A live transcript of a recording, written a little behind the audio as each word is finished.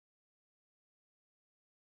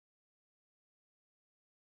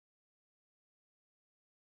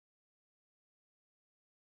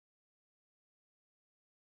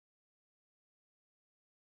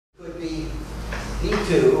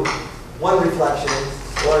E2, one reflection,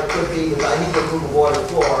 or it could be the dihedral group of order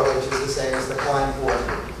 4, which is the same as the Klein 4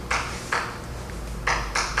 group.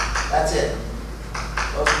 That's it.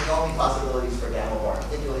 Those are the only possibilities for gamma bar,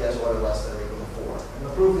 particularly as order less than or equal to 4. And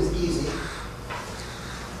the proof is easy.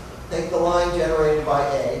 Take the line generated by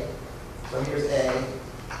A. So here's A,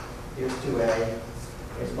 here's 2A,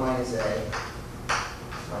 here's minus A,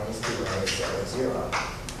 minus 2A, so it's 0.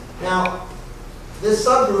 Now, this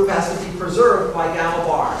subgroup has to be preserved by gamma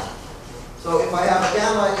bar. So if I have a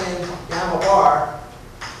gamma in gamma bar,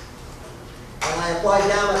 and I apply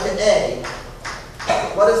gamma to A,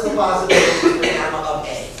 what is the possibility for gamma of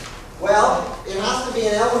A? Well, it has to be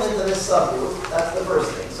an element of this subgroup. That's the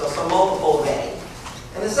first thing. So some multiple of A.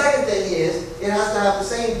 And the second thing is, it has to have the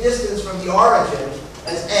same distance from the origin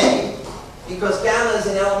as A, because gamma is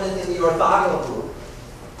an element in the orthogonal group,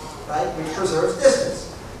 right, which preserves distance.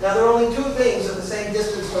 Now, there are only two things of the same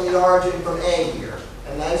distance from the origin from A here,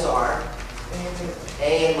 and those are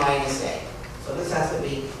A and minus A. So this has to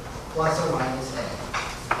be plus or minus A,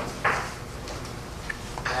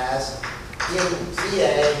 as in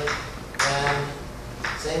CA and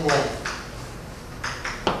same length.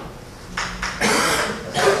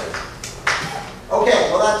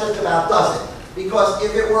 Okay, well that just about does it. Because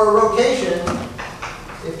if it were a rotation,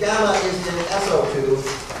 if gamma is in SO2,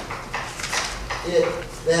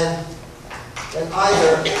 then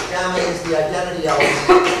either gamma is the identity element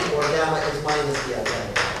or gamma is minus the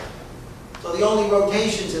identity element. So the only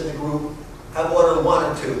rotations in the group have order 1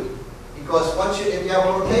 or 2. Because if you have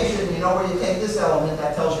a rotation, you know where you take this element,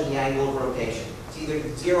 that tells you the angle of rotation. It's either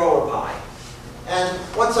 0 or pi. And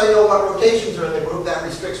once I know what rotations are in the group, that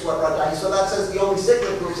restricts what rotation. So that says the only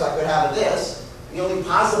cyclic groups I could have are this. The only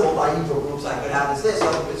possible dihedral groups I could have is this. So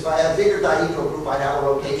if I had a bigger dihedral group, I'd have a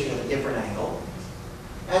rotation at a different angle.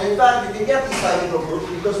 And in fact, you can get these dihedral groups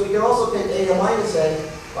because we can also take A to minus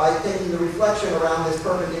A by taking the reflection around this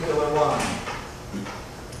perpendicular line.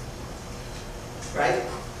 Right?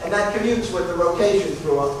 And that commutes with the rotation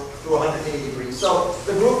through 180 degrees. So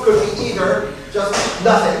the group could be either just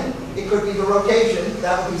nothing. It could be the rotation,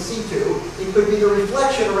 that would be C2. It could be the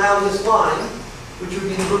reflection around this line, which would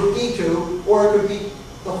be the group D2, or it could be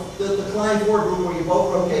the Klein 4 group where you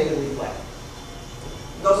both rotate and reflect.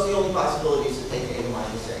 Those are the only possibilities to take A to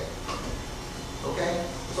minus A. Okay?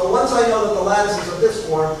 So once I know that the lattice is of this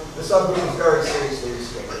form, the subgroup is very seriously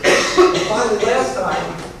restricted. And finally, last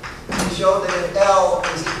time, we showed that if L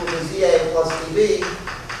is equal to ZA plus DB,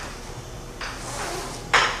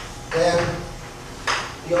 then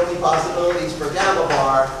the only possibilities for gamma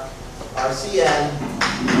bar are Cn,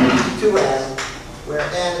 2n, where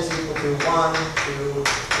n is equal to 1, 2,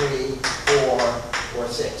 3, 4, or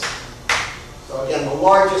 6. So again, the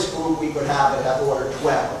largest group we could have would have order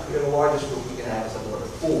 12. Here, the largest group we could have is of order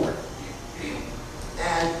 4.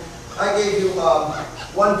 And I gave you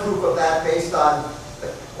one proof of that based on the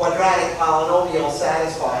quadratic polynomial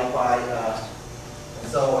satisfied by,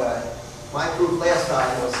 my proof last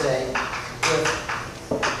time was saying if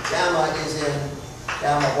gamma is in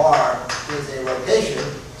gamma bar is a rotation.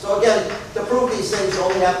 So again, to prove these things, you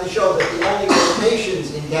only have to show that the only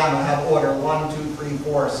rotations in gamma have order 1, 2, 3,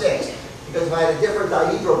 4, 6. Because if I had a different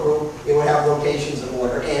dihedral group, it would have rotations of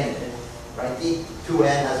order n in it. Right?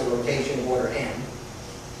 D2n has a rotation of order n.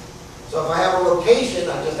 So if I have a rotation,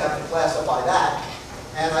 I just have to classify that.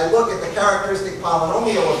 And I look at the characteristic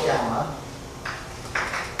polynomial of gamma.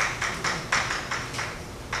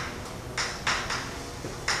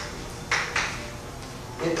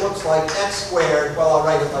 It looks like x squared, well, I'll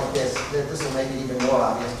write it like this. This will make it even more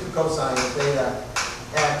obvious. 2 cosine of theta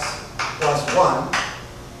x plus 1.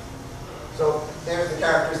 So there's the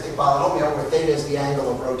characteristic polynomial where theta is the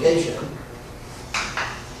angle of rotation.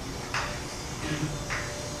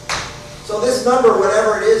 So this number,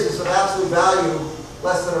 whatever it is of absolute value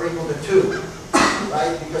less than or equal to 2.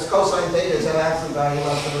 Right? Because cosine thetas have absolute value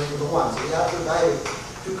less than or equal to 1. So the absolute value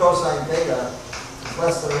of 2 cosine theta is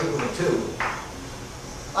less than or equal to 2.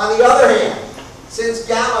 On the other hand, since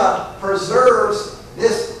gamma preserves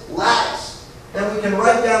this lattice, then we can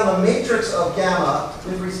write down the matrix of gamma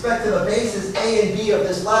with respect to the bases A and B of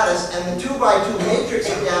this lattice, and the 2 by 2 matrix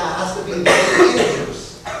of gamma has to be the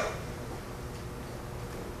integers.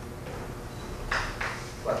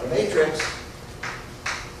 But the matrix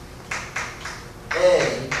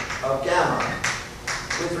A of gamma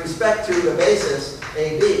with respect to the basis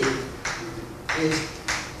AB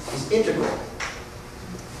is integral.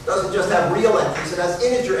 It doesn't just have real entries, it has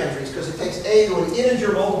integer entries, because it takes A to an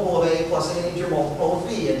integer multiple of A plus an integer multiple of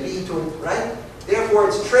B, and B to, right? Therefore,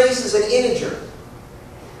 its trace is an integer.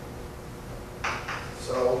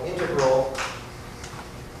 So, integral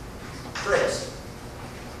trace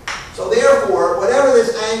So therefore, whatever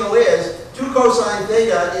this angle is, 2 cosine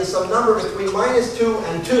theta is some number between -2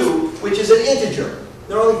 and 2, which is an integer.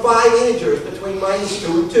 There are only 5 integers between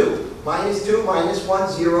 -2 and 2. -2, -1,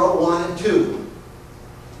 0, 1, and 2.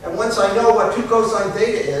 And once I know what 2 cosine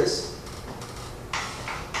theta is,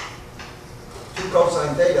 2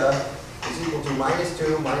 cosine theta is equal to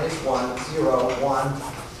 -2, -1, 0, 1,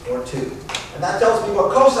 or 2. And that tells me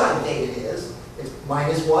what cosine theta is. It's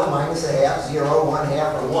 -1, -1/2, 0,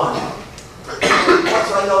 1/2, or 1.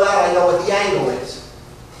 Once I know that, I know what the angle is.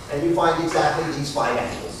 And you find exactly these 5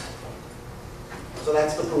 angles. So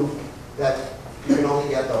that's the proof that you can only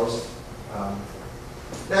get those.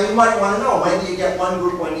 Now you might want to know, when do you get one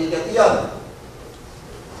group, when do you get the other?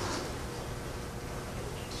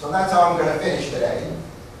 So that's how I'm going to finish today,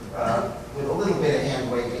 with a little bit of hand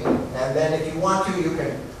waving. And then if you want to, you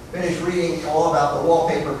can finish reading all about the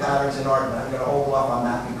wallpaper patterns in art. And I'm going to hold off on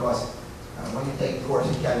that because when you take a course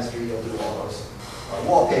in chemistry, you'll do all those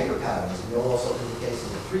wallpaper patterns. And you'll also do the cases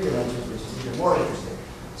of 3 dimensions, which is even more interesting.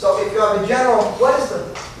 So if you have a general, what is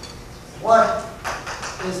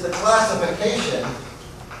the classification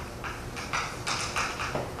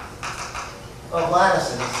of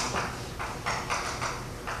lattices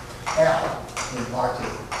L in R2?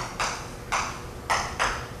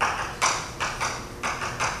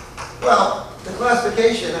 Well, the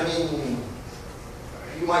classification, I mean,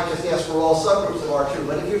 you might just ask for all subgroups of R2,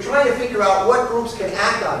 but if you're trying to figure out what groups can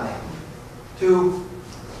act on them to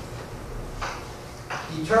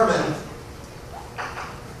determine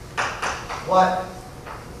what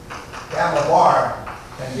gamma bar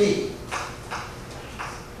can be,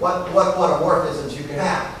 what automorphisms you can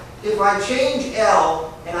have. If I change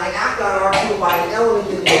L and I act on R2 by an element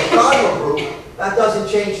in the orthogonal group, that doesn't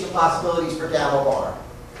change the possibilities for gamma bar.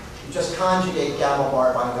 You just conjugate gamma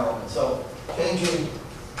bar by an element. So changing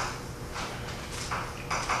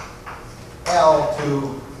L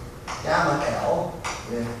to gamma L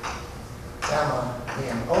with gamma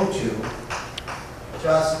in O2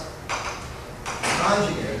 just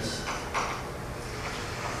conjugates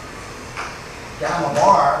gamma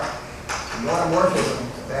bar, the automorphism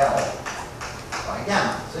of L by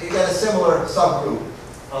gamma. So you get a similar subgroup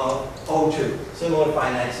of O2, similar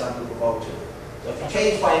finite subgroup of O2. So if you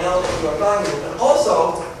change by an element to orthogonal, and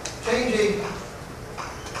also changing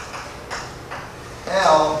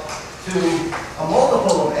L to a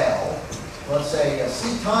multiple of L, let's say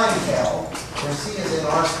C times L, where C is in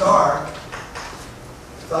R star,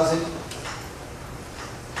 doesn't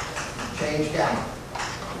change gamma.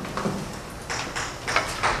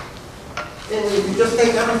 And if you just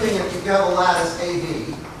take everything, if you have a lattice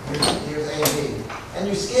AB, here's A and B, and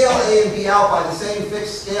you scale A and B out by the same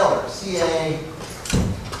fixed scalar, CA,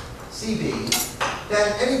 CB,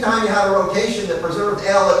 then anytime you had a rotation that preserved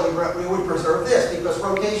L, we would preserve this, because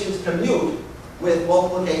rotations commute with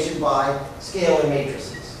multiplication by scalar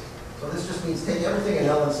matrices. So this just means take everything in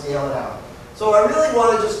L and scale it out. So I really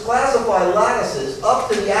want to just classify lattices up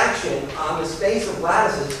to the action on the space of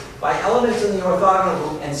lattices by elements in the orthogonal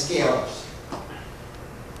group and scalars.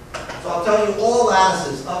 So I'll tell you all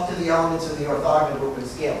lattices up to the elements in the orthogonal group and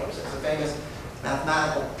scalars. It's a famous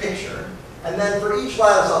mathematical picture. And then for each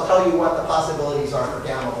lattice, I'll tell you what the possibilities are for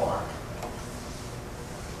gamma bar.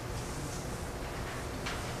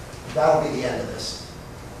 That'll be the end of this.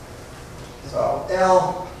 So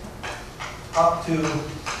L up to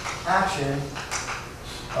action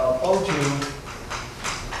of O2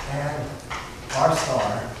 and R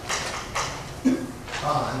star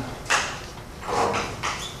on.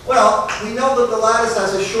 Well, we know that the lattice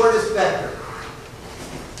has a shortest vector,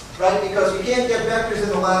 right? Because you can't get vectors in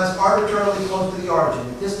the lattice arbitrarily close to the origin.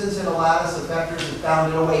 The distance in a lattice of vectors is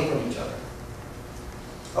bounded away from each other.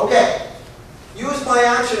 Okay, use my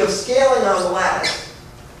action of scaling on the lattice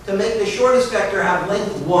to make the shortest vector have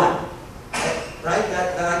length 1, right?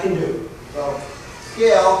 That I can do. So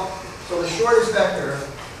scale, so the shortest vector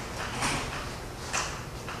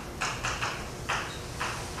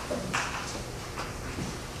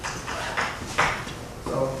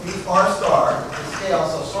use R star to scale,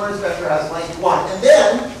 so shortest vector has length 1. And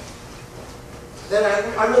then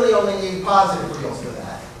I really only need positive reals for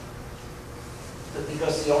that.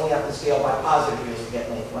 Because you only have to scale by positive reals to get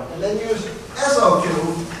length 1. And then use SO2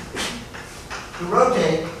 to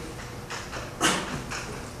rotate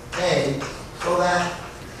A so that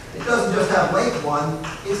it doesn't just have length 1,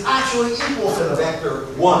 it's actually equal to the vector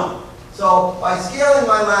 1. So by scaling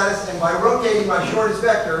my lattice and by rotating my shortest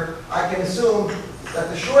vector, I can assume that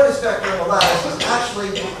the shortest vector of the lattice is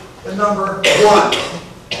actually the number 1.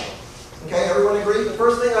 Okay, everyone agree? The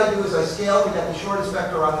first thing I do is I scale to get the shortest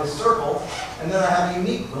vector on this circle, and then I have a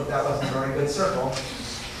unique, well, that wasn't a very good circle.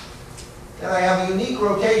 then I have a unique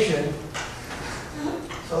rotation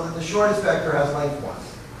so that the shortest vector has length 1.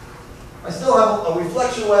 I still have a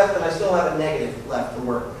reflection left, and I still have a negative left to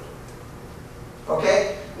work with.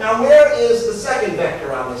 Okay? Now, where is the second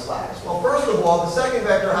vector on this lattice? Well, first of all, the second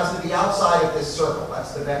vector has to be outside of this circle.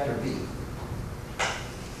 That's the vector b.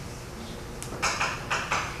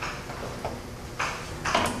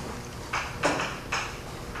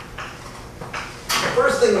 The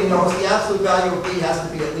first thing we know is the absolute value of b has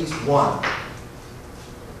to be at least 1.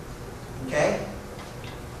 Okay?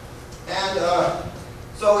 And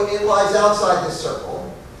so it lies outside this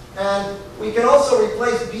circle. And we can also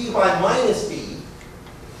replace b by minus b.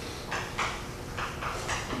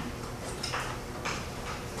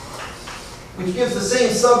 Which gives the same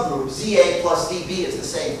subgroup, ZA plus DB is the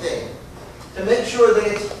same thing, to make sure that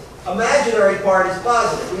its imaginary part is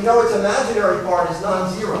positive. We know its imaginary part is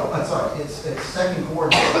non-zero. I'm sorry, its second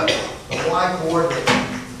coordinate, the y coordinate,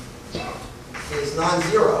 is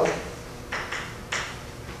non-zero.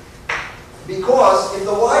 Because if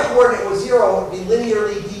the y coordinate was 0, it would be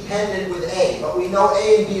linearly dependent with A. But we know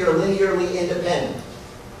A and B are linearly independent.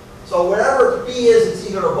 So wherever B is,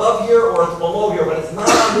 it's either above here or it's below here, but it's not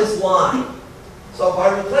on this line. So by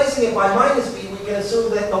replacing it by minus b, we can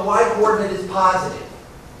assume that the y coordinate is positive.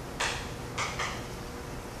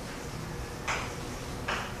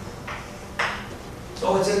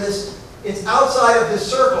 So it's in this, it's outside of this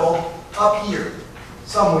circle up here,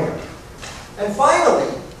 somewhere. And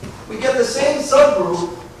finally, we get the same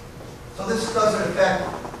subgroup. So this doesn't affect,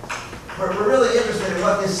 we're really interested in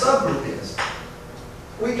what this subgroup is.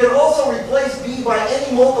 We can also replace b by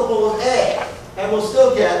any multiple of a, and we'll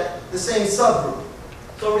still get the same subgroup.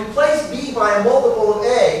 So replace b by a multiple of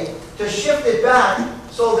a to shift it back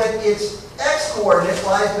so that its x-coordinate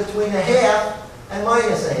lies between a half and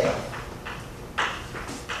minus a half.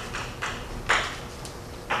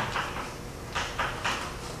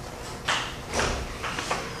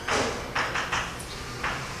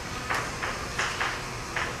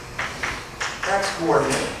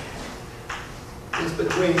 X-coordinate is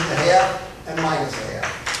between a half and minus a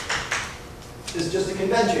half. This is just a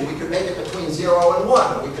convention. We could make it between 0 and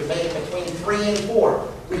 1. Or we could make it between 3 and 4.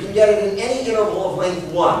 We can get it in any interval of length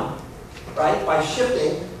 1, right, by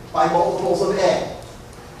shifting by multiples of a.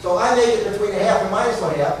 So I make it between a half and minus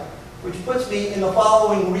a half, which puts me in the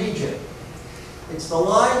following region. It's the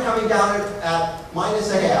line coming down at minus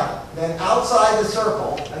a half, then outside the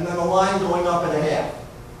circle, and then a line going up and a half,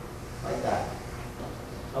 like that.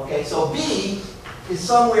 Okay, so B is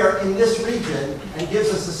somewhere in this region and gives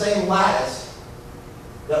us the same lattice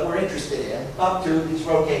that we're interested in, up to these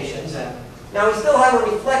rotations. And now we still have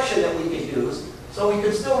a reflection that we could use, so we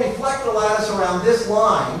could still reflect the lattice around this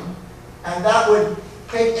line, and that would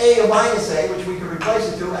take A to minus A, which we could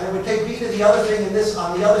replace it to, and it would take B to the other thing in this,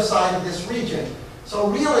 on the other side of this region. So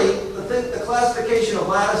really, the classification of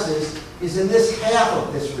lattices is in this half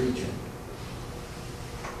of this region.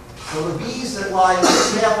 So the B's that lie in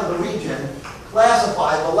this half of the region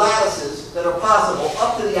classify the lattices that are possible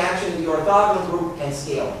up to the action of the orthogonal group and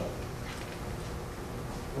scaling.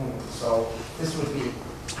 So this would be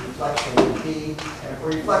reflection in B, and if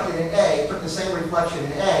we reflected in A, took the same reflection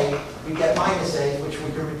in A, we get minus A, which we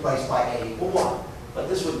could replace by A equal 1. But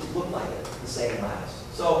this would look like it, the same lattice.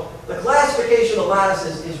 So the classification of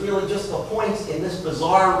lattices is really just the points in this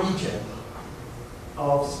bizarre region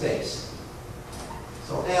of space.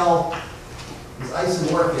 So L is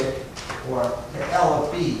isomorphic, or L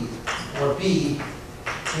of B, or B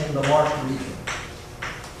in the marked region.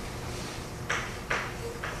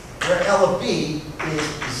 Where L of B is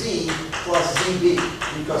Z plus ZB,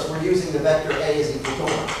 because we're using the vector A is equal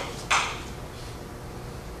to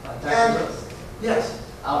 1. And, yes?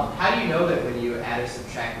 How do you know that when you add or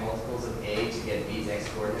subtract multiples of A to get B's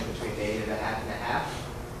x-coordinate between negative a half and a half,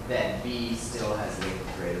 that B still has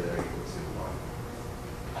length greater than or equal to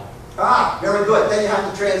 1? Ah, very good. Then you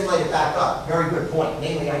have to translate it back up. Very good point.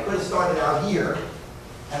 Namely, I could have started out here,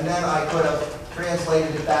 and then I could have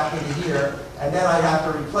translated it back into here, and then I'd have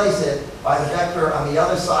to replace it by the vector on the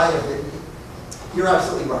other side of it. You're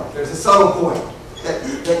absolutely right. There's a subtle point that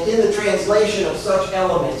in the translation of such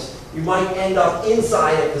elements, you might end up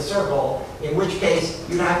inside of the circle, in which case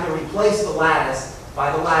you'd have to replace the lattice by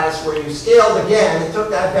the lattice where you scaled again and took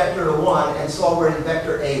that vector to 1 and saw where the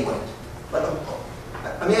vector A went. But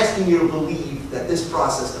I'm asking you to believe that this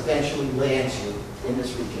process eventually lands you in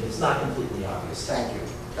this region. It's not completely obvious. Thank you.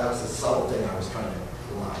 That was a subtle thing I was trying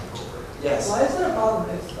to line over. Yes? Why is there a problem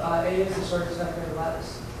if A is the shortest vector of the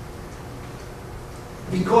lattice?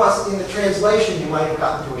 Because in the translation you might have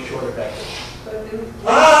gotten to a shorter vector. But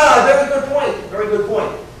Very good point. Very good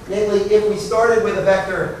point. Namely, if we started with a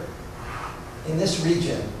vector in this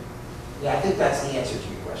region, yeah, I think that's the answer to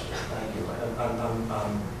your question. Thank you.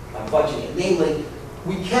 I'm fudging it. Namely,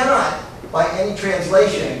 we cannot, by any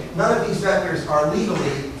translation, none of these vectors are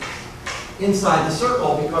legally inside the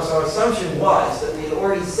circle because our assumption was that we had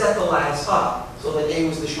already set the lattice up so that A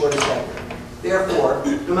was the shortest vector. Therefore,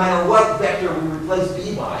 no matter what vector we replace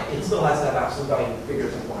B by, it still has to have absolute value bigger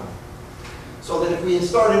than 1. So that if we had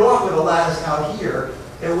started off with a lattice out here,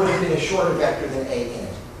 there would have been a shorter vector than A in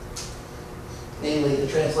it. Namely, the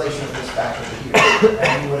translation of this back over here.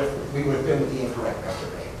 And we would have been with the incorrect vector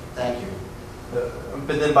A. Thank you.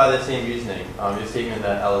 But then by the same reasoning, your statement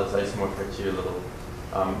that L is isomorphic to your little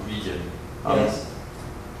region. Yes.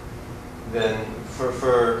 Then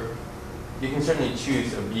you can certainly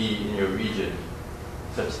choose a B in your region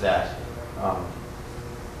such that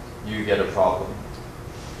you get a problem.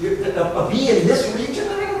 A B in this region,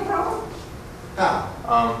 I have a problem? How?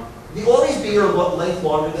 All these B are length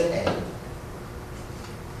longer than A.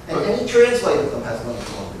 And any translate of them has length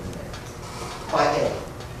longer than A. By A.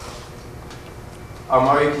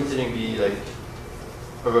 Are you considering B like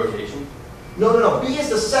a rotation? No. B is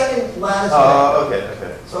the second lattice Oh, vector.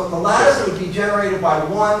 okay. So the lattice would be generated by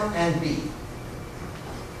 1 and B.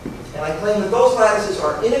 And I claim that those lattices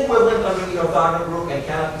are inequivalent under the orthogonal group and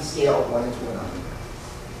cannot be scaled one into another.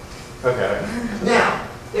 Okay. Now,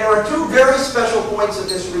 there are two very special points of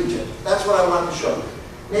this region. That's what I want to show you.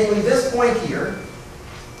 Namely, this point here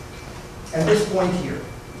and this point here.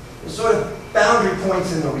 They're sort of boundary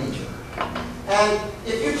points in the region. And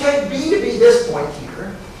if you take B to be this point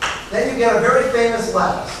here, then you get a very famous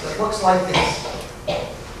lattice that looks like this.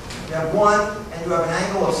 You have 1, and you have an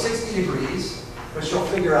angle of 60 degrees, because you'll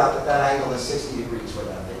figure out that that angle is 60 degrees where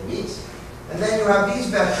that thing meets. And then you have these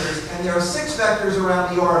vectors, and there are 6 vectors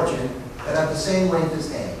around the origin that have the same length as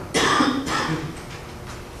A.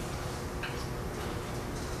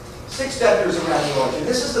 6 vectors around the origin.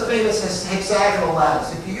 This is the famous hexagonal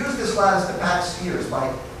lattice. If you use this lattice to pack spheres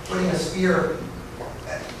by putting a sphere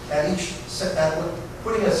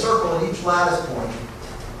putting a circle at each lattice point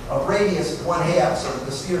of radius 1/2 so that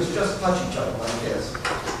the spheres just touch each other like this,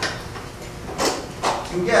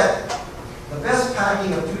 you get the best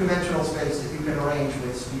packing of 2-dimensional space that you can arrange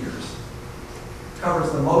with spheres. It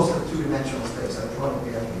covers the most of 2-dimensional space. I'm drawing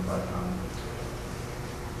it barely, but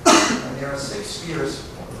and there are 6 spheres.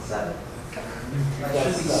 7. That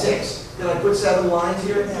should be 6. Did I put 7 lines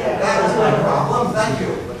here? Yeah. That was my problem. Thank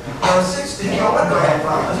you. There are 6. You know what I had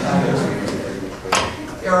problems?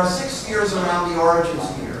 There are 6 spheres around the origin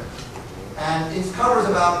sphere, and it covers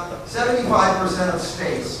about 75% of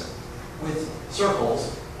space with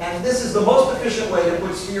circles. And this is the most efficient way to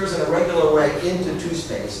put spheres in a regular way into 2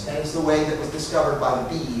 space, and it's the way that was discovered by the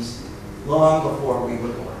bees long before we were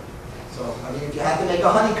born. So, I mean, if you had to make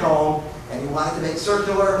a honeycomb, and you wanted to make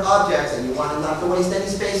circular objects, and you wanted not to waste any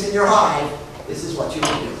space in your hive, this is what you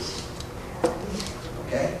would do.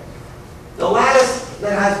 Okay? The lattice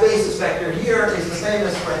that has basis vector here is the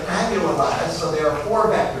famous rectangular lattice, so there are 4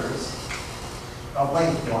 vectors of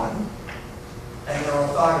length 1, and they're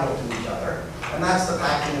orthogonal to each other. And that's the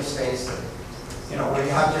packing of space that, where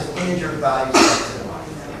you have just integer values.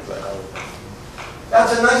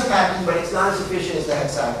 That's a nice packing, but it's not as efficient as the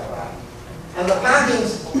hexagonal packing. And the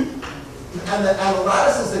packings, and the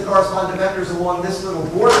lattices that correspond to vectors along this little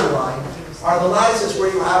border line are the lattices where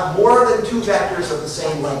you have more than 2 vectors of the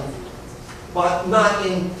same length, but not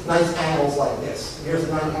in nice angles like this. Here's a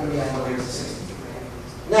 90-degree angle, here's a 60-degree angle.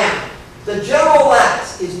 Now, the general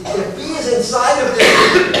lattice is, if B is inside of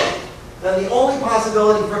this, then the only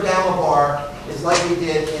possibility for gamma bar is like we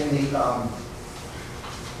did in the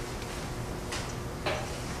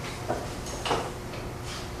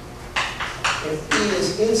if B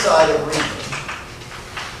is inside of region.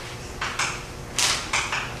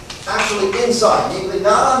 Actually inside, namely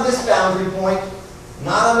not on this boundary point,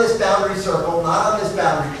 not on this boundary circle, not on this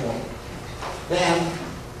boundary point, then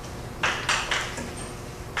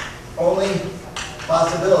only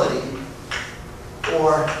possibility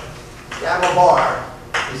for gamma bar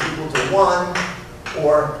is equal to 1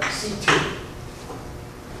 or C2. I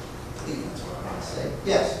think that's what I'm going to say.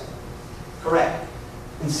 Yes, correct.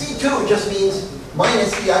 In C2, it just means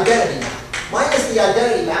minus the identity map. Minus the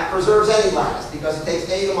identity map preserves any lattice because it takes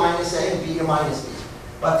A to minus A and B to minus B.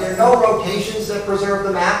 But there are no rotations that preserve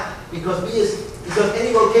the map because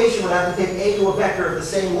any rotation would have to take A to a vector of the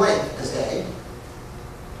same length as A.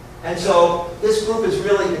 And so this group is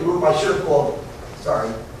really the group I should have called,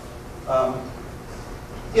 sorry.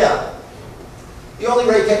 Yeah. The only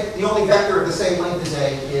vector of the same length as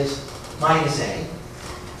A is minus A.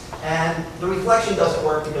 And the reflection doesn't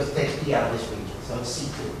work because it takes B out of this region, so it's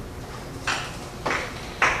C2.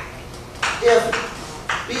 if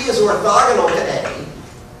B is orthogonal to A,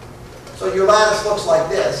 so your lattice looks like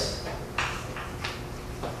this.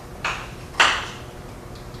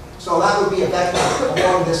 So that would be a vector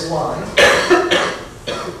along this line.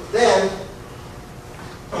 Then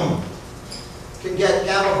can get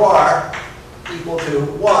gamma bar equal to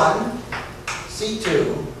 1,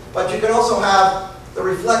 C2, but you can also have the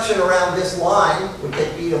reflection around this line would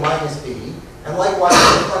take B to minus B, and likewise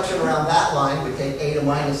the reflection around that line would take A to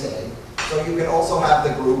minus A. So you can also have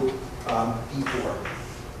the group E4,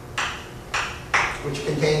 which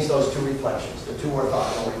contains those two reflections, the two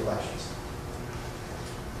orthogonal reflections.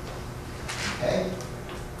 Okay?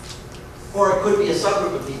 Or it could be a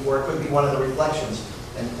subgroup of D4, it could be one of the reflections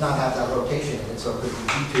and not have that rotation in it, so it could be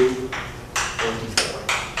D2 or D4.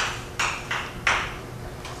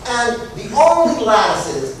 And the only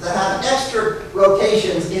lattices that have extra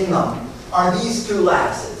rotations in them are these two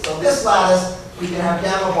lattices. So this lattice, we can have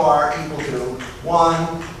gamma bar equal to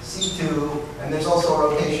 1, C2, and there's also a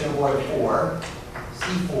rotation of order 4,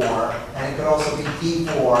 C4, and it could also be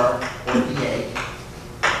D4 or D8.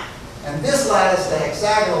 And this lattice, the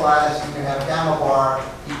hexagonal lattice, you can have gamma bar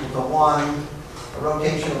equal to 1, a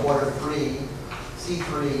rotation of order 3,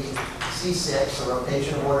 C3, C6, a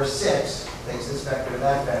rotation of order 6, takes this vector to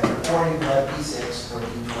that vector, or you can have D6 or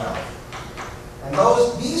D12. And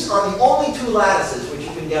these are the only two lattices which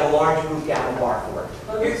you can get a large group gamma bar for.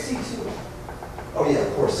 But here's C2. Oh yeah,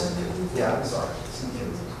 of course, C2. Yeah, I'm sorry, C2.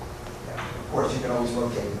 Yeah. Of course, you can always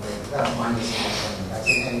rotate the thing. That's minus C1, that's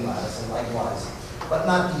in any lattice, and likewise. But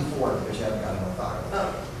not D4, because you haven't got an orthogonal.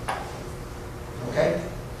 Oh. Okay?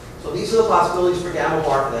 So these are the possibilities for gamma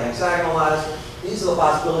bar for the hexagonal lattice. These are the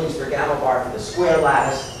possibilities for gamma bar for the square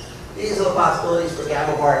lattice. These are the possibilities for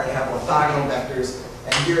gamma bar if you have orthogonal vectors.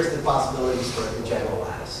 And here's the possibilities for the general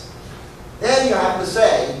lattice. Then you have to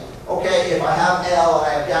say, okay, if I have L and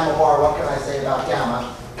I have gamma bar, what can I say about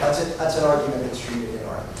gamma? That's an argument that's treated in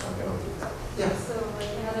R. I'm going to do that. Yeah. So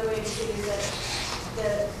like another way to see is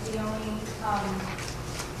that you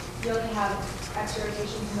only have extra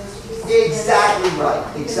rotations in those two pieces. Exactly right.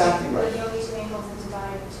 Exactly right. But you only two angles and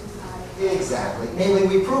divide two sides. Exactly. Namely,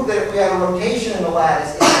 we proved that if we had a rotation in the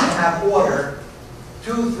lattice, it can have order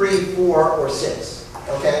 2, 3, 4, or 6.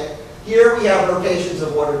 Okay? Here we have rotations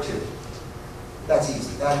of order 2. That's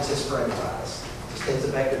easy. That exists for any lattice. Just takes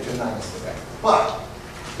a vector to minus the vector. But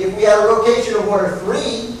if we had a rotation of order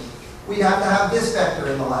 3, we'd have to have this vector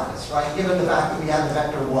in the lattice, right? Given the fact that we had the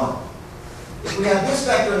vector 1. If we have this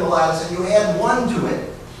vector in the lattice and you add 1 to it,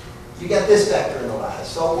 you get this vector in the lattice.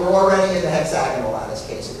 So we're already in the hexagonal lattice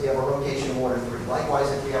case if we have a rotation of order 3.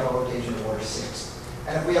 Likewise, if we have a rotation of order 6.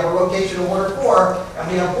 And if we have a rotation of order 4,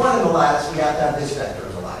 and we have 1 in the lattice, we have to have this vector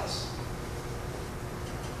in the lattice.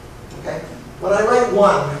 Okay? When I write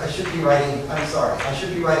 1, I should be writing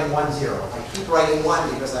 1, 0. I keep writing 1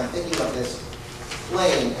 because I'm thinking of this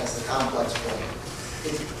plane as the complex plane.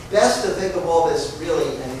 It's best to think of all this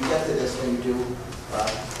really, and you get to this when you do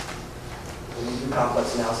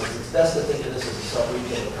complex analysis, it's best to think of this as a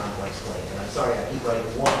subregion of a complex plane. And I'm sorry, I keep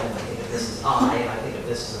writing 1, and I think of this as I, and I think of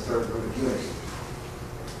this as a third root of unity,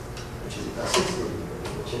 which is a sixth root of unity,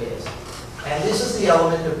 which it is. And this is the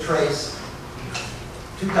element of trace.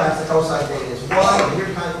 2 times the cosine theta is 1, and here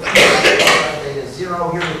 2 times the cosine theta is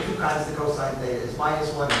 0, here 2 times the cosine theta is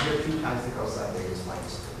minus 1, and here 2 times the cosine theta is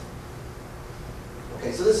minus 2.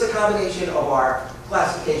 Okay, so this is a combination of our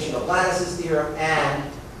classification of lattices theorem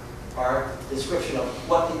and our description of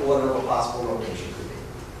what the order of a possible rotation could be.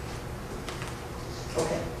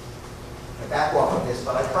 Okay. I back off of this,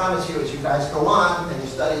 but I promise you as you guys go on and you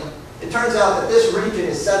study, it turns out that this region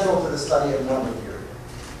is central to the study of number theory.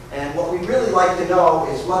 And what we'd really like to know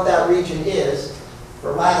is what that region is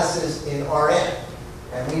for lattices in Rn.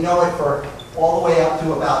 And we know it for all the way up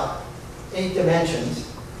to about 8 dimensions,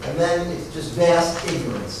 and then it's just vast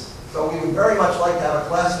ignorance. So we would very much like to have a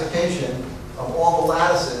classification of all the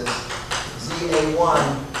lattices,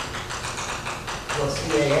 ZA1 plus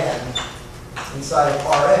ZAN, inside of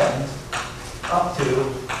Rn, up to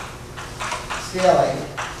scaling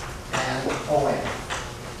and ON.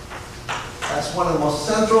 That's one of the most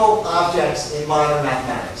central objects in modern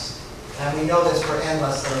mathematics. And we know this for n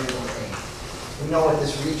less than or equal to 8. We know what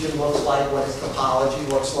this region looks like, what its topology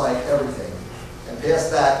looks like, everything. And past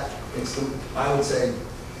that, it's the, I would say,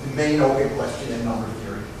 the main open question in number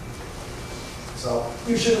theory. So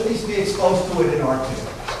you should at least be exposed to it in R2.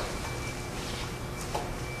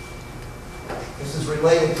 This is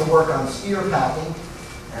related to work on sphere packing.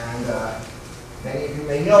 And many of you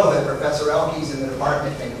may know that Professor Elkes in the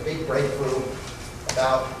department made a big breakthrough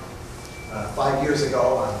about 5 years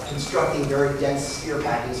ago on constructing very dense sphere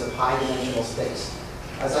packings of high dimensional space.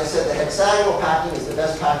 As I said, the hexagonal packing is the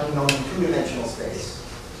best packing known in two-dimensional space.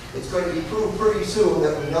 It's going to be proved pretty soon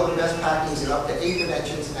that we know the best packing is in up to 8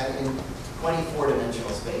 dimensions, and in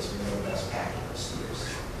 24-dimensional space we know the best packing of spheres.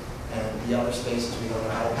 And the other spaces we don't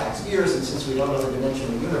know how to pack spheres, and since we don't know the dimension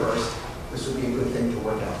of the universe, this would be a good thing to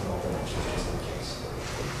work out in all dimensions just in case.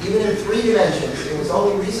 Even in 3 dimensions, it was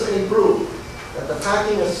only recently proved that the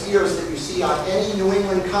packing of spheres that you see on any New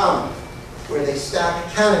England common, where they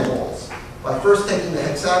stack cannonballs, by first taking the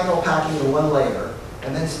hexagonal packing in one layer,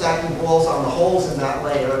 and then stacking balls on the holes in that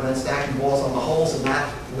layer, and then stacking balls on the holes in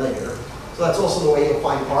that layer. So that's also the way you'll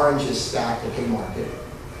find oranges stacked at Haymarket.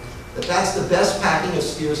 That's the best packing of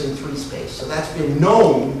spheres in 3 space. So that's been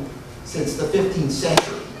known since the 15th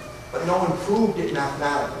century, but no one proved it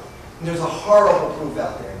mathematically. And there's a horrible proof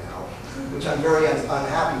out there now, which I'm very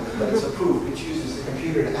unhappy with, but it's a proof which uses the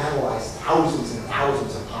computer to analyze thousands and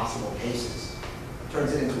thousands of possible cases.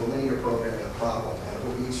 Turns it into a linear programming problem. And it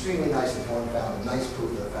would be extremely nice if one found a nice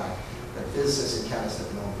proof of the fact that physicists and chemists have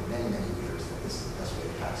known for many, many years that this is the best way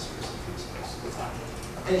to pack spheres in 3 space.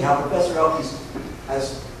 Anyhow, Professor Elkes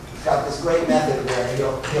has got this great method where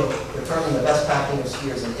he'll determine the best packing of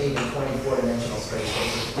spheres in 8 and 24-dimensional space,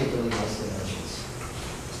 those are particularly nice dimensions.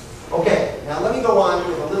 Okay, now let me go on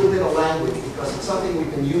with a little bit of language because it's something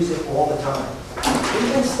we've been using all the time.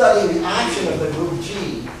 We've been studying the action of the group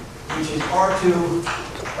G, which is R2.O2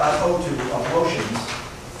 of motions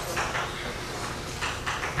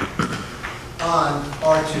on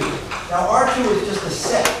R2. Now R2 is just a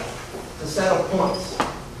set of points.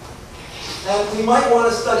 And we might want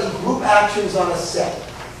to study group actions on a set.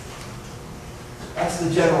 That's the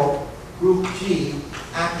general group G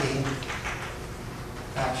acting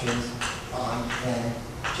actions on a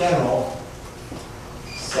general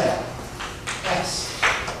set S.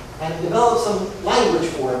 And develop some language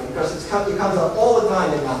for it because it comes up all the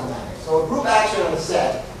time in mathematics. So a group action on a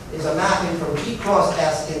set is a mapping from G cross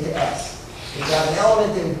S into S. If you have an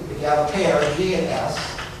element if you have a pair, G and S,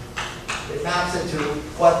 it maps it to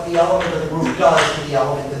what the element of the group does to the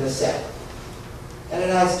element in the set. And it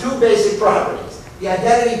has 2 basic properties. The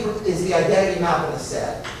identity is the identity map of the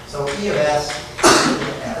set. So E of S, E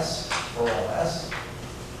of S, for all S.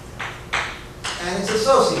 And it's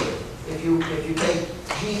associated. If you take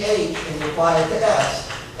GH and you apply it to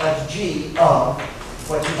S, that's G of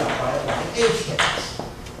what you got by applying H to S.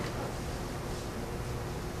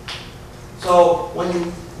 So when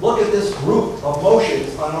you look at this group of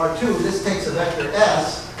motions on R2, this takes a vector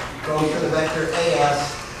S, goes to the vector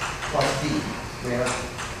AS plus B, where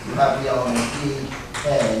you have the element B,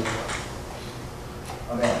 A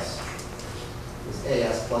of S. Is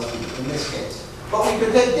AS plus B in this case. But we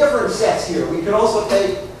could take different sets here. We could also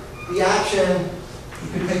take the action,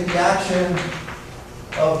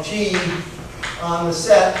 of G on the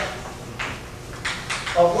set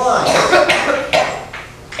of lines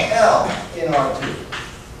L in R2.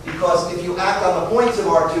 Because if you act on the points of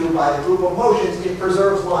R2 by the group of motions, it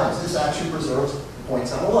preserves lines. This action preserves the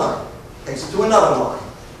points on a line. Takes it to another line.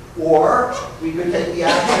 Or we could take the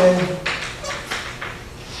action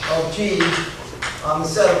of G on the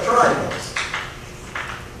set of triangles.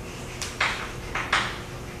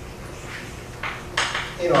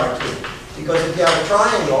 In R2. Because if you have a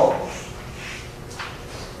triangle,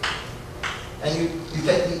 and you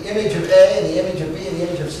take the image of A and the image of B and the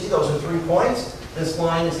image of C, those are 3 points. This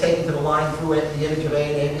line is taken to the line through it, the image of A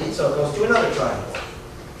and AB, so it goes to another triangle.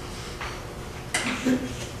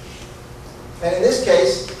 And in this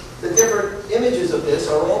case, the different images of this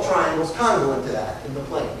are all triangles congruent to that in the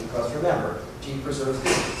plane, because remember, G preserves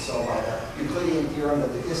distance. So by the Euclidean theorem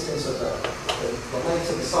that the distance of the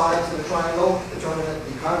lengths of the sides of the triangle, determine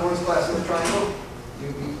the congruence class of the triangle,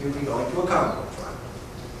 you'd be going to a congruent triangle.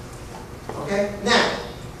 Okay? Now,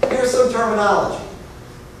 here's some terminology.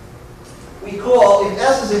 We call, if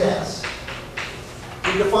S is an S,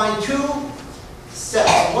 we define 2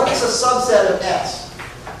 sets. One is a subset of S,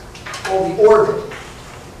 called the orbit.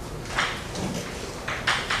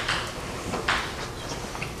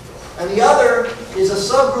 And the other is a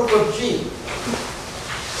subgroup of G,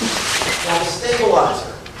 called a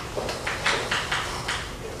stabilizer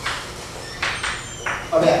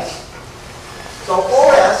of S. So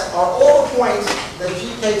OS are all the points that G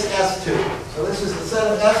takes S to. So this is the set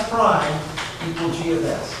of S prime equal G of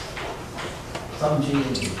S. Some G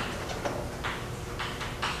and G.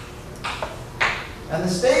 And the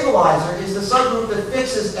stabilizer is the subgroup that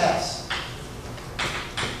fixes S.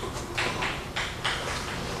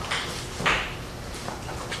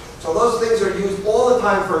 So those things are used all the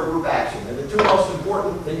time for a group action. They're the 2 most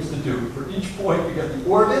important things to do. For each point, you get the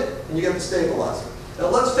orbit and you get the stabilizer. Now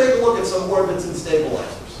let's take a look at some orbits and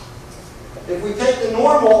stabilizers. if we take the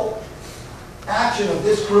normal action of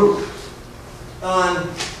this group on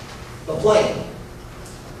the plane,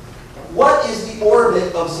 what is the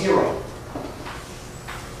orbit of 0?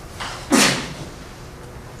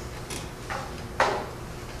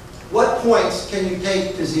 What points can you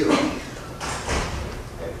take to 0?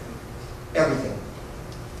 Everything.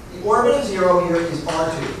 The orbit of 0 here is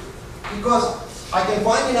R2. Because I can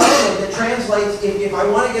find an element that translates, if I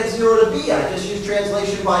want to get 0 to B, I just use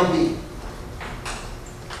translation by B.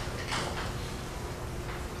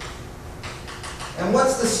 And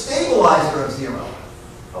what's the stabilizer of 0?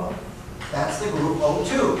 That's the group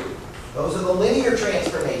O2. Those are the linear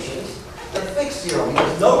transformations that fix 0,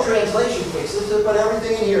 because no translation fixes it, but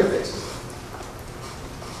everything in here fixes it.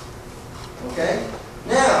 Okay?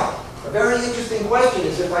 Now, a very interesting question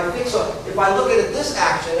is if I look at this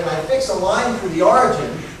action and I fix a line through the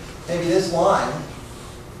origin, maybe this line,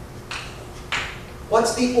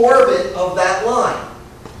 what's the orbit of that line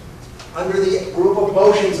under the group of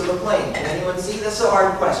motions of the plane? Can anyone see? That's a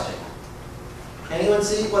hard question. Anyone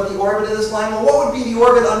see what the orbit of this line? Well, what would be the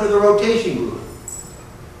orbit under the rotation group?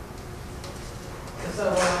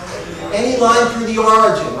 Any line through the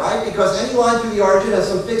origin, right? Because any line through the origin has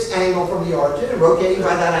some fixed angle from the origin, and rotating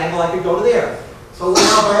by that angle, I could go to there. So now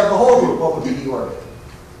if I have the whole group, what would be the orbit?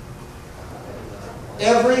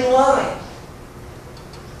 Every line.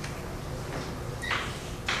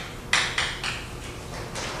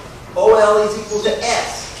 OL is equal to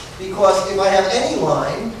S. Because if I have any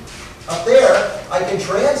line up there, I can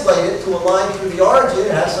translate it to a line through the origin.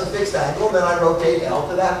 It has some fixed angle, then I rotate L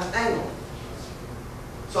to that angle.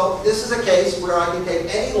 So this is a case where I can take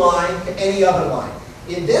any line to any other line.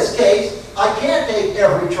 In this case, I can't take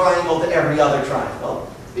every triangle to every other triangle.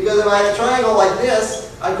 Because if I had a triangle like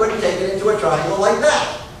this, I couldn't take it into a triangle like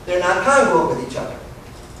that. They're not congruent with each other.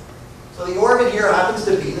 So the orbit here happens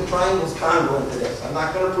to be the triangle's congruent to this. I'm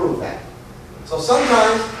not going to prove that. So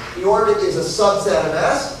sometimes the orbit is a subset of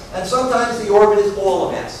S, and sometimes the orbit is all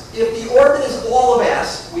of S. If the orbit is all of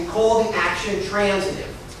S, we call the action transitive.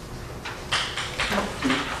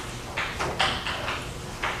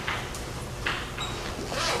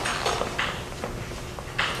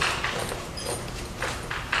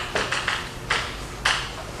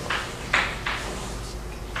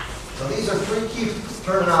 So these are three key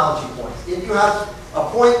terminology points. If you have a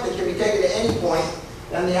point that can be taken to any point,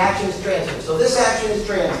 then the action is transitive. So this action is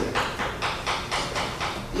transitive.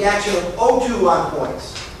 The action of O2 on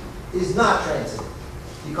points is not transitive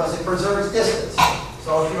because it preserves distance.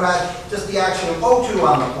 So if you had just the action of O2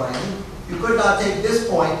 on the plane, you could not take this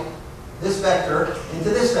point, this vector, into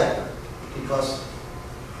this vector because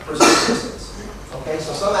it preserves distance. Okay,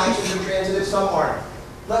 so some actions are transitive, some aren't.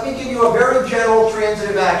 Let me give you a very general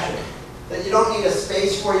transitive action that you don't need a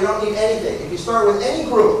space for, you don't need anything. If you start with any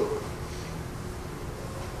group,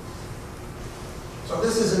 so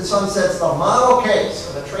this is in some sense the model case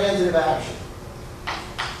of a transitive action.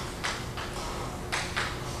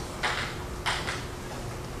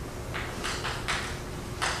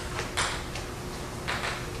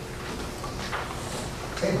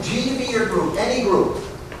 Take G to be your group, any group.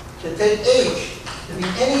 To take H to be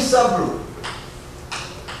any subgroup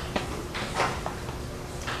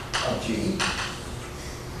of G,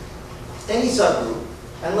 any subgroup,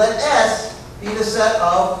 and let S be the set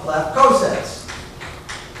of left cosets.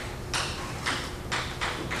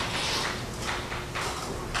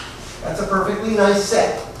 That's a perfectly nice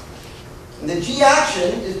set. And the G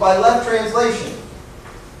action is by left translation.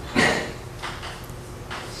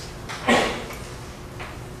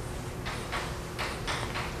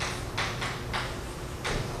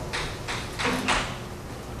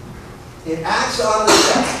 It acts on the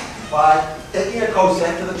set by taking a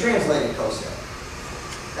coset to the translated coset.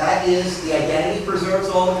 That is, the identity preserves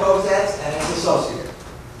all the cosets and it's associative.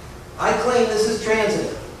 I claim this is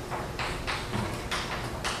transitive.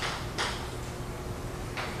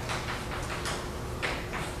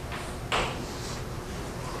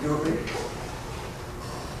 You agree?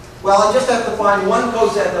 Well, I just have to find one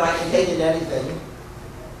coset that I can take into anything.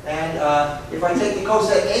 And if I take the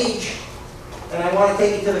coset H, and I want to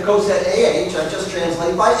take it to the coset AH, I just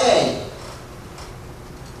translate by A.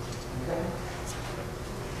 Okay.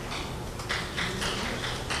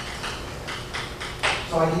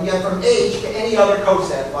 So I can get from H to any other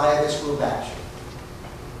coset via this group action.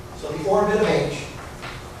 So the orbit of H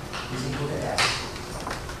is equal to S.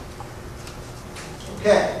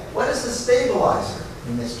 Okay, what is the stabilizer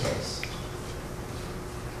in this case?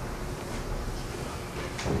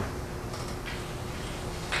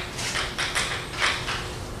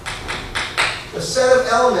 The set of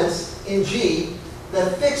elements in G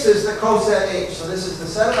that fixes the coset H. So this is the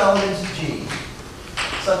set of elements G,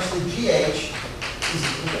 such that GH is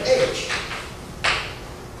equal to H.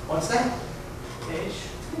 What's that? H.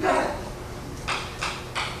 You got it.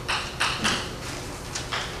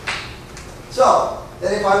 So,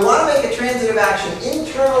 that if I want to make a transitive action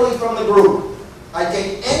internally from the group, I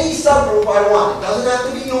take any subgroup I want. It doesn't have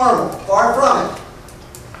to be normal, far from it.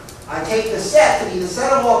 I take the set to be the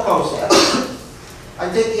set of all cosets. I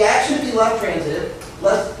take the action to be left transitive,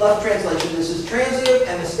 left translation. This is transitive,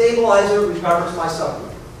 and the stabilizer recovers my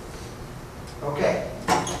subgroup. Okay.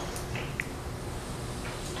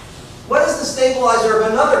 What is the stabilizer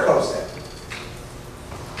of another coset?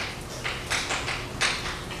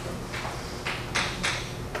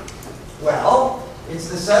 Well, it's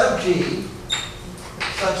the set of G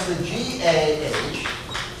such that GAH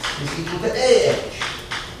is equal to AH.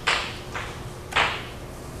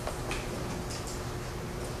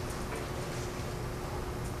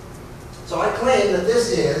 So I claim that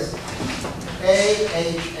this is AHA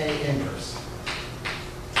inverse.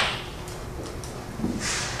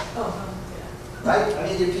 Right? I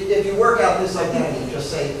mean, if you work out this identity,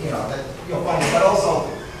 just say, that you'll find it. But also,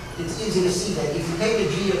 it's easy to see that if you take a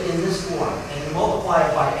G in this form and you multiply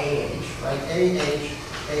it by AH, right? AH,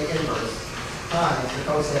 A inverse, times the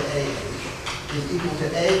coset AH is equal to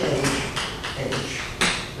AH,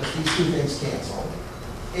 because these two things cancel.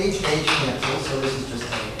 HH cancels, so this is just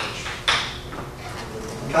AH.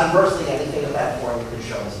 Conversely, anything of that form you can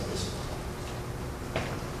show us in this one.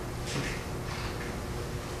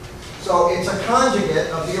 So it's a conjugate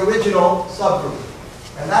of the original subgroup.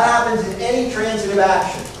 And that happens in any transitive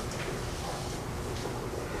action.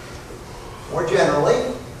 More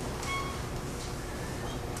generally,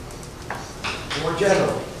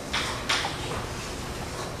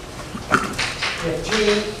 if G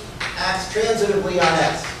acts transitively on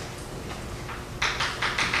S,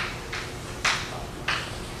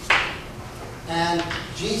 and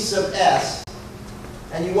G sub S,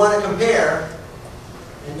 and you want to compare,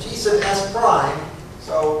 and G sub S prime,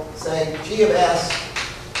 so say G of S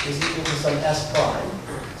is equal to some S prime.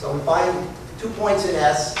 So we find 2 points in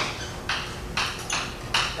S,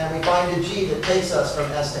 and we find a G that takes us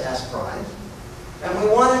from S to S prime. And we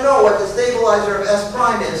want to know what the stabilizer of S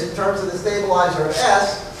prime is in terms of the stabilizer of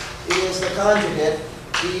S. It is the conjugate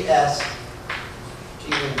GS, G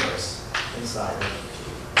inverse inside of G.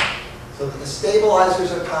 So that the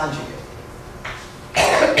stabilizers are conjugate.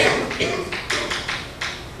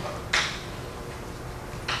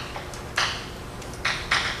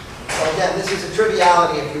 So again, this is a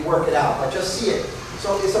triviality if you work it out, but just see it.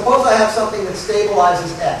 So suppose I have something that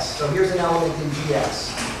stabilizes S. So here's an element in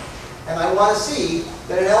GS. And I want to see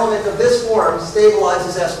that an element of this form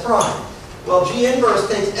stabilizes S prime. Well, G inverse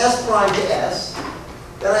takes S prime to S.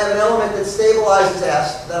 Then I have an element that stabilizes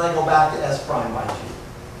S. Then I go back to S prime by G.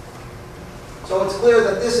 So it's clear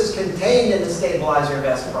that this is contained in the stabilizer of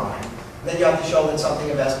S prime. Then you have to show that something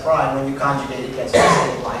of S prime, when you conjugate it, gets the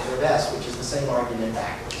stabilizer of S, which is the same argument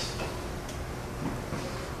backwards.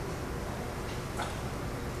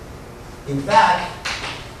 In fact,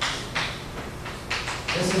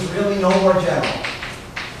 this is really no more general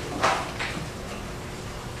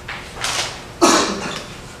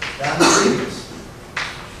than the previous.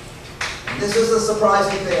 And this is the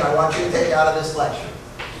surprising thing I want you to take out of this lecture.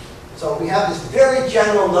 So we have this very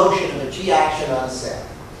general notion of a G action on a set.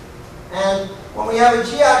 And when we have a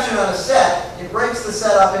G action on a set, it breaks the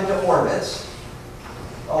set up into orbits,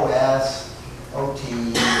 OS, OT,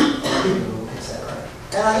 OU, etc.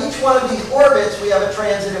 And on each one of these orbits, we have a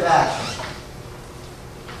transitive action.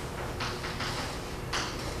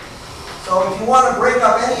 So if you want to break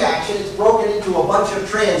up any action, it's broken into a bunch of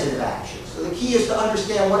transitive actions. So the key is to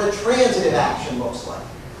understand what a transitive action looks like.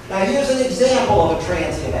 Now here's an example of a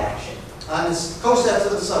transitive action on the cosets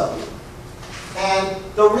of the subgroup. And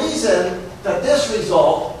the reason that this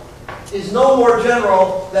result is no more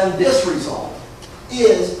general than this result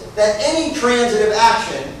is that any transitive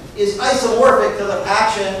action is isomorphic to the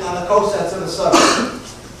action on the cosets of the subgroup.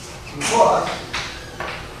 Because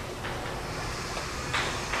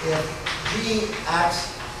if G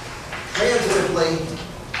acts transitively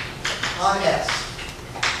on S,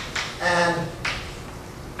 and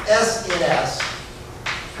S in S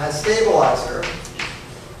has stabilizer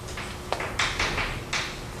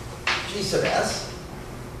G sub S,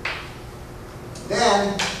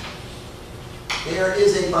 then there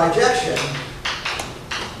is a bijection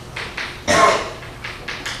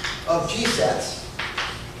of G sets,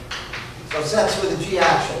 so sets with a G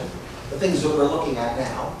action, the things that we're looking at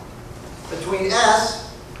now, between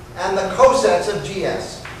S and the cosets of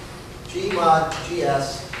GS. G mod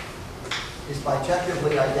GS is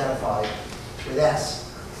bijectively identified with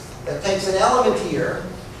S. That takes an element here,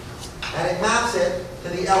 and it maps it to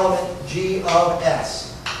the element G of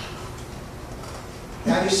S.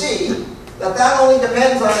 Now you see that that only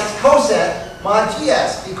depends on its coset mod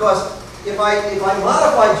GS, because if I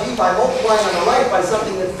modify G by multiplying on the right by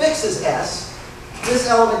something that fixes S, this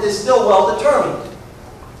element is still well determined.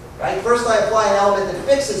 Right? First I apply an element that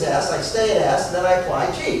fixes S, I stay at S, and then I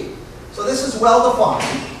apply G. So this is well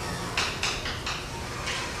defined.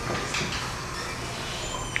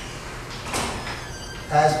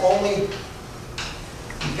 As only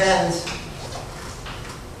depends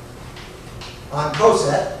on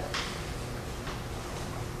coset,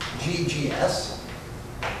 GGS.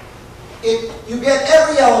 You get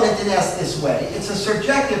every element in S this way. It's a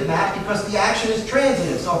surjective map because the action is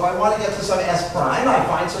transitive. So if I want to get to some S prime, I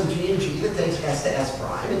find some G and G that takes S to S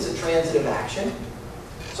prime. It's a transitive action.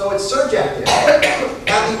 So it's surjective.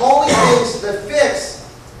 Now the only things that fix,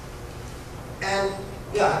 and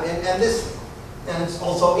it's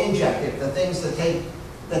also injective. The things that take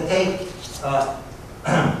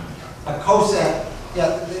a coset.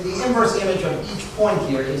 Yeah, the inverse image of each point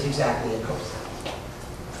here is exactly a coset.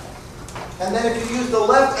 And then if you use the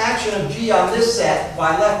left action of G on this set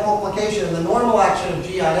by left multiplication and the normal action of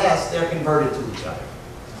G on S, they're converted to each other.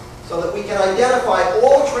 So that we can identify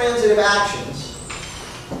all transitive actions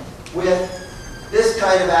with this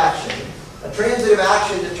kind of action. A transitive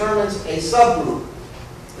action determines a subgroup,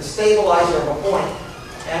 the stabilizer of a point.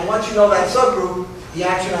 And once you know that subgroup, the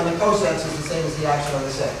action on the cosets is the same as the action on the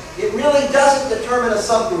set. It really doesn't determine a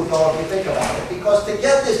subgroup, though, if you think about it, because to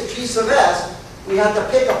get this G sub S, we have to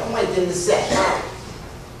pick a point in the set.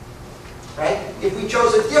 Right? If we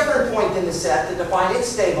chose a different point in the set to define its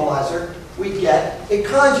stabilizer, we'd get a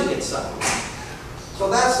conjugate subgroup. So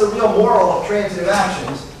that's the real moral of transitive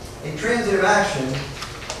actions. A transitive action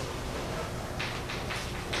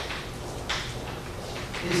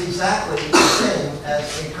is exactly the same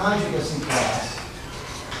as a conjugacy class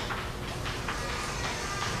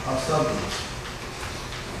of subgroups.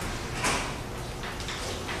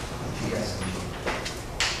 GS and G.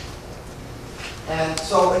 And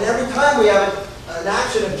so, every time we have an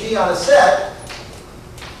action of G on a set,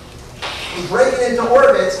 we break it into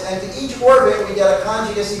orbits, and to each orbit we get a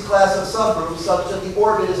conjugacy class of subgroups such that the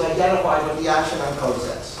orbit is identified with the action on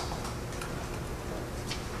cosets.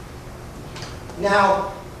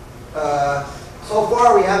 Now, so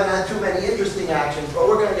far we haven't had too many interesting actions, but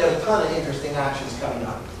we're going to get a ton of interesting actions coming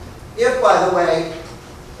up. If, by the way,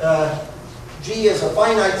 G is a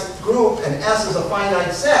finite group and S is a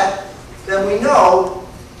finite set, then we know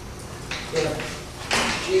if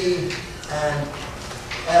G and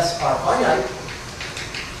S are finite,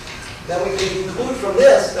 then we can conclude from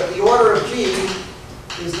this that the order of G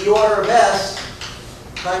is the order of S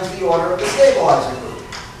times the order of the stabilizer group.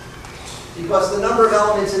 Because the number of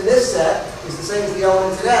elements in this set is the same as the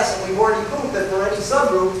elements in S, and we've already proved that for any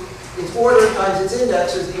subgroup, its order times its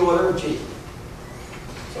index is the order of G.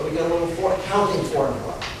 So we get a little counting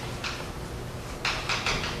formula.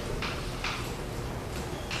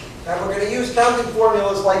 And we're going to use counting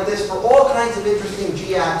formulas like this for all kinds of interesting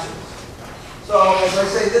G actions. So as I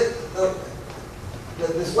say,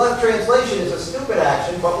 this left translation is a stupid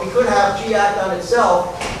action, but we could have G act on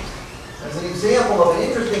itself as an example of an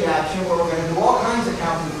interesting action where we're going to do all kinds of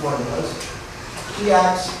counting formulas. G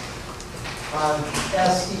acts on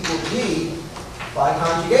S equal G by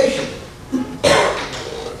conjugation.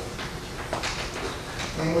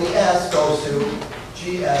 Namely, S goes to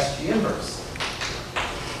GS G inverse.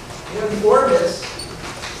 Here the orbits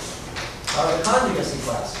are the conjugacy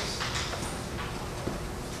classes.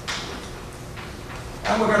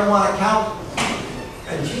 And we're going to want to count,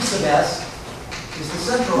 and G sub S is the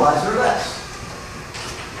centralizer of S.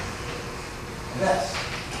 And S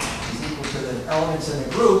is equal to the elements in the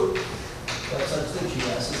group such that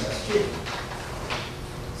GS is SG.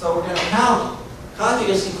 So we're going to count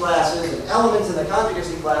conjugacy classes and elements in the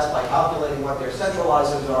conjugacy class by calculating what their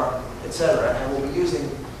centralizers are, etc. And we'll be using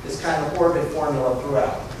this kind of orbit formula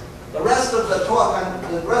throughout. The rest of the talk,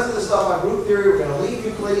 the rest of the stuff on group theory, we're going to leave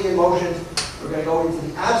Euclidean motions. We're going to go into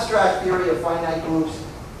the abstract theory of finite groups,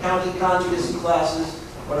 counting conjugacy classes,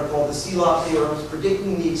 what are called the Celoff theorems,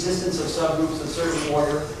 predicting the existence of subgroups of certain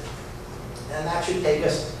order. And that should take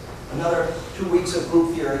us another 2 weeks of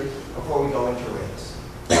group theory before we go into rings.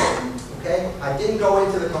 Okay? I didn't go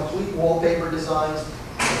into the complete wallpaper designs.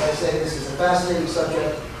 As I say, this is a fascinating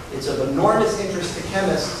subject. It's of enormous interest to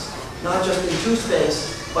chemists, not just in 2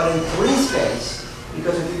 space, but in 3 space.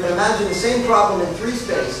 Because if you can imagine the same problem in 3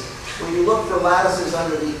 space, where you look for lattices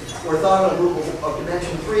under the orthogonal group of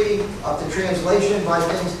dimension 3, up to translation by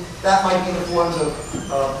things, That might be in the forms of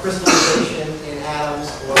crystallization in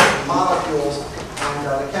atoms or in molecules, and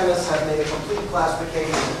the chemists have made a complete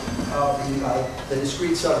classification of the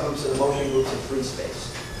discrete subgroups of the motion groups in free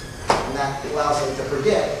space. And that allows them to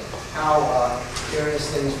predict how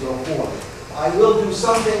various things will form. I will do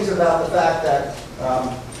some things about the fact that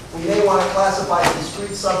we may want to classify the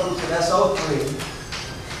discrete subgroups of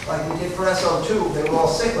SO3 like we did for SO2. They were all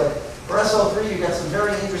cyclic. For SO3, you get some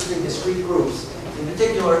very interesting discrete groups. In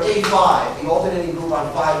particular, A5, the alternating group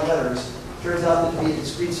on 5 letters, turns out to be a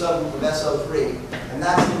discrete subgroup of SO3. And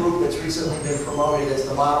that's the group that's recently been promoted as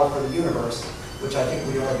the model for the universe, which I think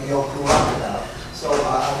we ought to be all cool up about. So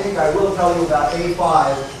I think I will tell you about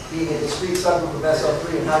A5 being a discrete subgroup of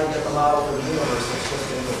SO3 and how you get the model for the universe that's just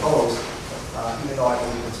been proposed, even though I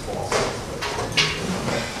believe it's false.